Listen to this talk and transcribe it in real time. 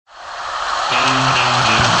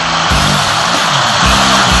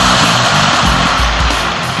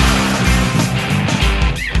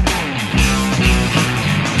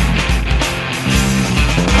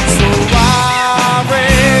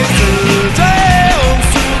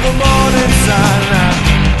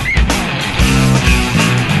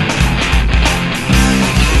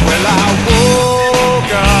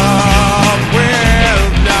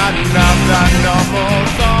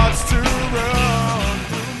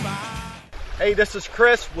Hey, this is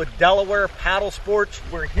Chris with Delaware Paddle Sports.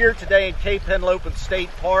 We're here today in Cape Henlopen State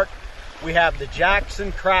Park. We have the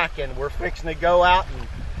Jackson Kraken. We're fixing to go out and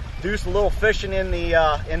do some little fishing in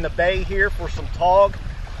the bay here for some tog.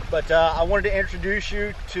 But I wanted to introduce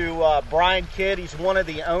you to Brian Kidd. He's one of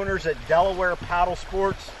the owners at Delaware Paddle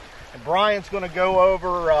Sports. And Brian's going to go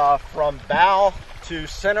over from bow to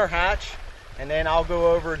center hatch. And then I'll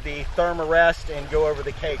go over the thermarest and go over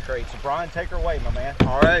the K crate. So Brian, take her away, my man.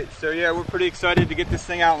 All right, so yeah, we're pretty excited to get this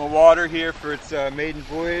thing out in the water here for its maiden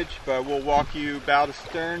voyage, but we'll walk you bow to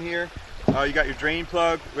stern here. You got your drain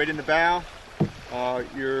plug right in the bow,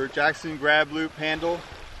 your Jackson grab loop handle,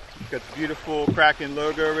 you've got the beautiful Kraken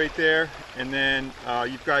logo right there, and then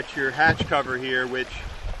you've got your hatch cover here, which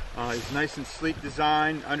is nice and sleek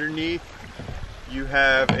design. Underneath, you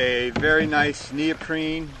have a very nice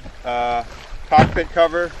neoprene cockpit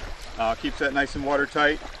cover, keeps that nice and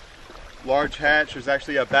watertight. Large hatch. There's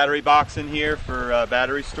actually a battery box in here for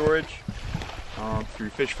battery storage for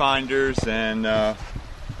your fish finders and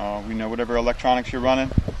whatever electronics you're running.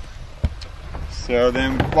 So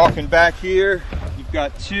then walking back here, you've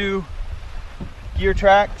got two gear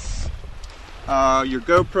tracks, your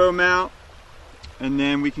GoPro mount, and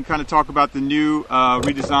then we can kind of talk about the new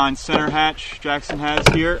redesigned center hatch Jackson has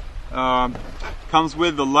here. Comes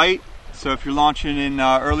with the light, so if you're launching in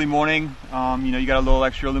early morning, you got a little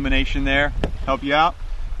extra illumination there, help you out.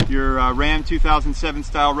 Your Ram 2007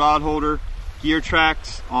 style rod holder, gear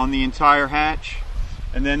tracks on the entire hatch,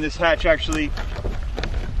 and then this hatch actually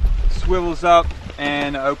swivels up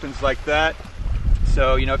and opens like that.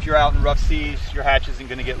 So if you're out in rough seas, your hatch isn't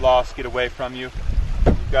going to get lost, get away from you.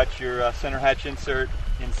 You've got your center hatch insert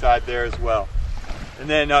inside there as well. And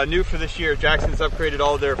then new for this year, Jackson's upgraded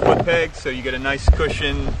all their foot pegs, so you get a nice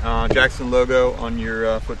cushion Jackson logo on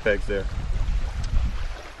your foot pegs there.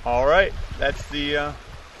 All right, that's the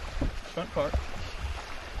front part.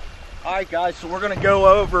 All right, guys, so we're going to go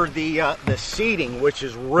over the seating, which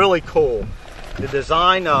is really cool. The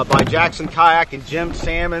design by Jackson Kayak and Jim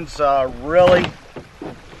Salmons really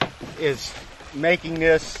is making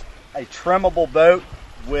this a trimmable boat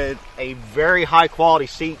with a very high quality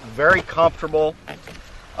seat, very comfortable.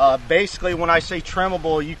 Basically, when I say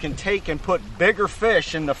trimmable, you can take and put bigger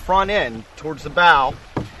fish in the front end towards the bow,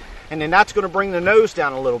 and then that's going to bring the nose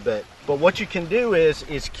down a little bit. But what you can do is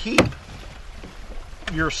keep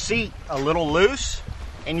your seat a little loose,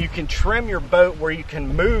 and you can trim your boat where you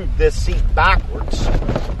can move this seat backwards,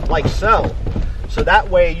 like so. So that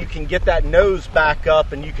way you can get that nose back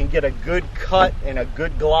up and you can get a good cut and a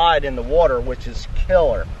good glide in the water, which is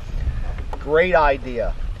killer. Great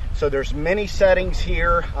idea. So there's many settings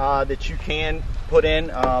here that you can put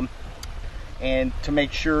in and to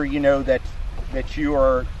make sure that you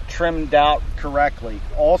are trimmed out correctly.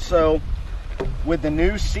 Also, with the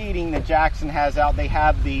new seating that Jackson has out, they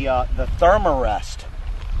have the thermarest.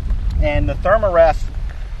 And the thermarest,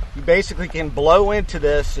 you basically can blow into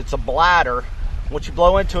this. It's a bladder. Once you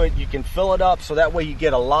blow into it, you can fill it up, so that way you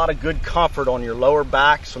get a lot of good comfort on your lower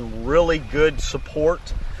back, some really good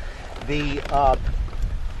support. The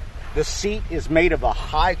seat is made of a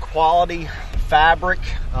high quality fabric,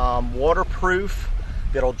 waterproof,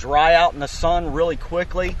 that'll dry out in the sun really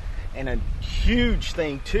quickly. And a huge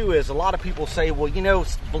thing too is a lot of people say, well,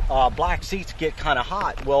 black seats get kind of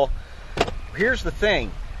hot. Well, here's the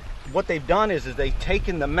thing. What they've done is they've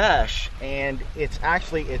taken the mesh and it's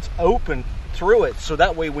open through it, so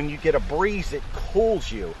that way when you get a breeze, it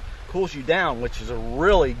cools you down, which is a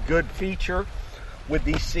really good feature with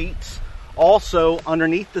these seats. Also,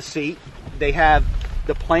 underneath the seat, they have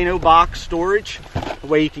the Plano box storage,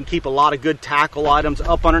 where you can keep a lot of good tackle items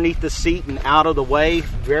up underneath the seat and out of the way.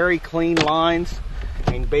 Very clean lines,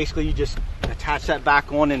 and basically you just attach that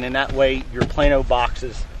back on, and in that way your Plano box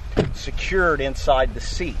is secured inside the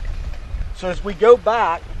seat. So as we go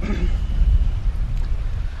back,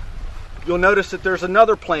 you'll notice that there's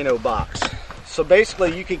another Plano box. So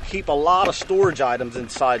basically you can keep a lot of storage items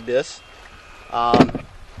inside this.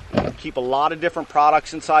 Keep a lot of different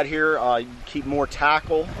products inside here. You can keep more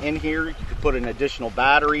tackle in here. You can put an additional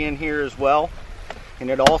battery in here as well. And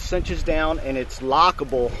it all cinches down, and it's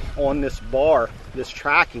lockable on this bar, this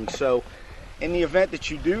tracking. So in the event that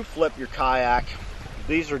you do flip your kayak,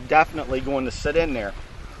 these are definitely going to sit in there,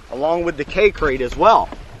 along with the K-Crate as well.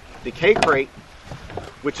 The K-Crate,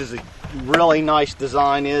 which is a really nice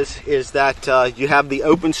design, is that you have the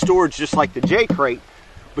open storage just like the J-Crate,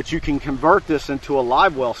 but you can convert this into a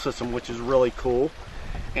live well system, which is really cool.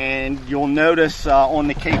 And you'll notice on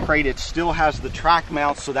the K-Crate it still has the track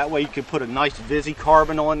mount, so that way you can put a nice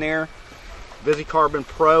VisiCarbon on there, VisiCarbon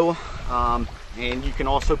Pro, and you can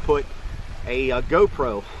also put a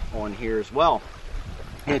GoPro on here as well.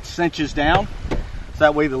 It cinches down, so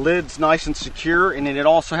that way the lid's nice and secure, and then it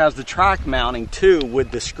also has the track mounting too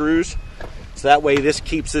with the screws, so that way this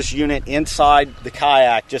keeps this unit inside the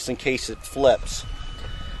kayak just in case it flips.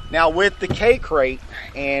 Now with the K-Crate,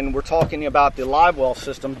 and we're talking about the live well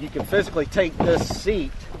system, you can physically take this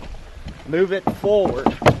seat, move it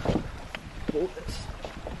forward, pull this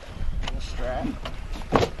strap.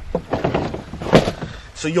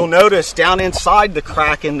 So you'll notice down inside the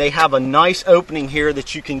Kraken, they have a nice opening here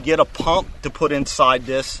that you can get a pump to put inside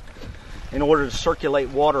this in order to circulate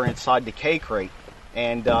water inside the K-Crate.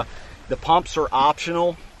 And the pumps are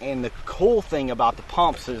optional. And the cool thing about the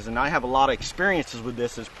pumps is, and I have a lot of experiences with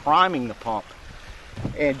this, is priming the pump.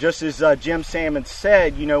 And just as Jim Salmon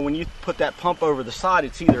said, you know, when you put that pump over the side,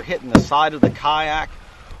 it's either hitting the side of the kayak,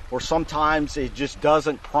 or sometimes it just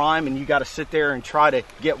doesn't prime and you got to sit there and try to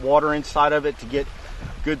get water inside of it to get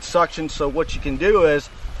good suction. So what you can do is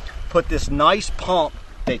put this nice pump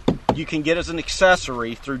that you can get as an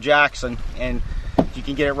accessory through Jackson, and you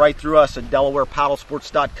can get it right through us at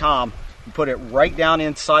DelawarePaddlesports.com. You put it right down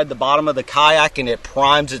inside the bottom of the kayak and it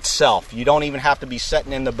primes itself. You don't even have to be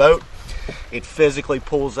sitting in the boat. It physically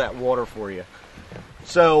pulls that water for you.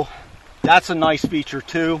 So that's a nice feature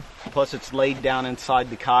too. Plus it's laid down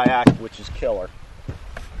inside the kayak, which is killer.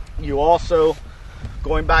 You also,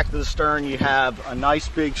 going back to the stern, you have a nice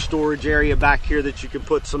big storage area back here that you can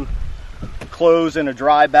put some clothes in a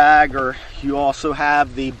dry bag, or you also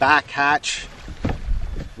have the back hatch,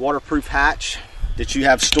 waterproof hatch, that you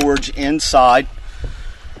have storage inside.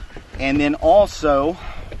 And then also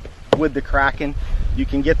with the Kraken, you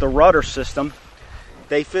can get the rudder system.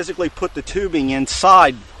 They physically put the tubing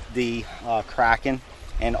inside the Kraken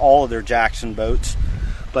and all of their Jackson boats.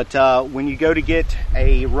 But when you go to get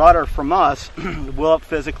a rudder from us, we'll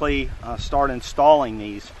physically start installing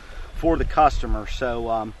these for the customer.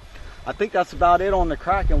 So I think that's about it on the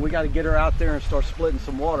Kraken. We got to get her out there and start splitting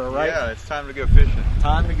some water, right? Yeah, it's time to go fishing.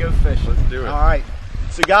 Time to go fishing. Let's do it. All right.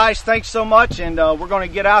 So guys, thanks so much, and we're going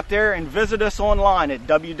to get out there and visit us online at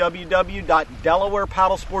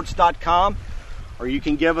www.DelawarePaddlesports.com, or you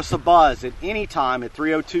can give us a buzz at any time at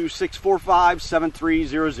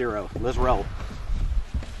 302-645-7300. Let's roll.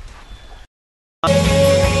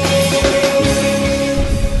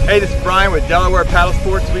 Hey, this is Brian with Delaware Paddle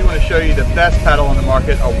Sports. We want to show you the best paddle on the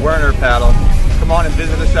market, a Werner paddle. Come on and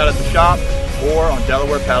visit us out at the shop or on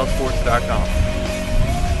DelawarePaddlesports.com.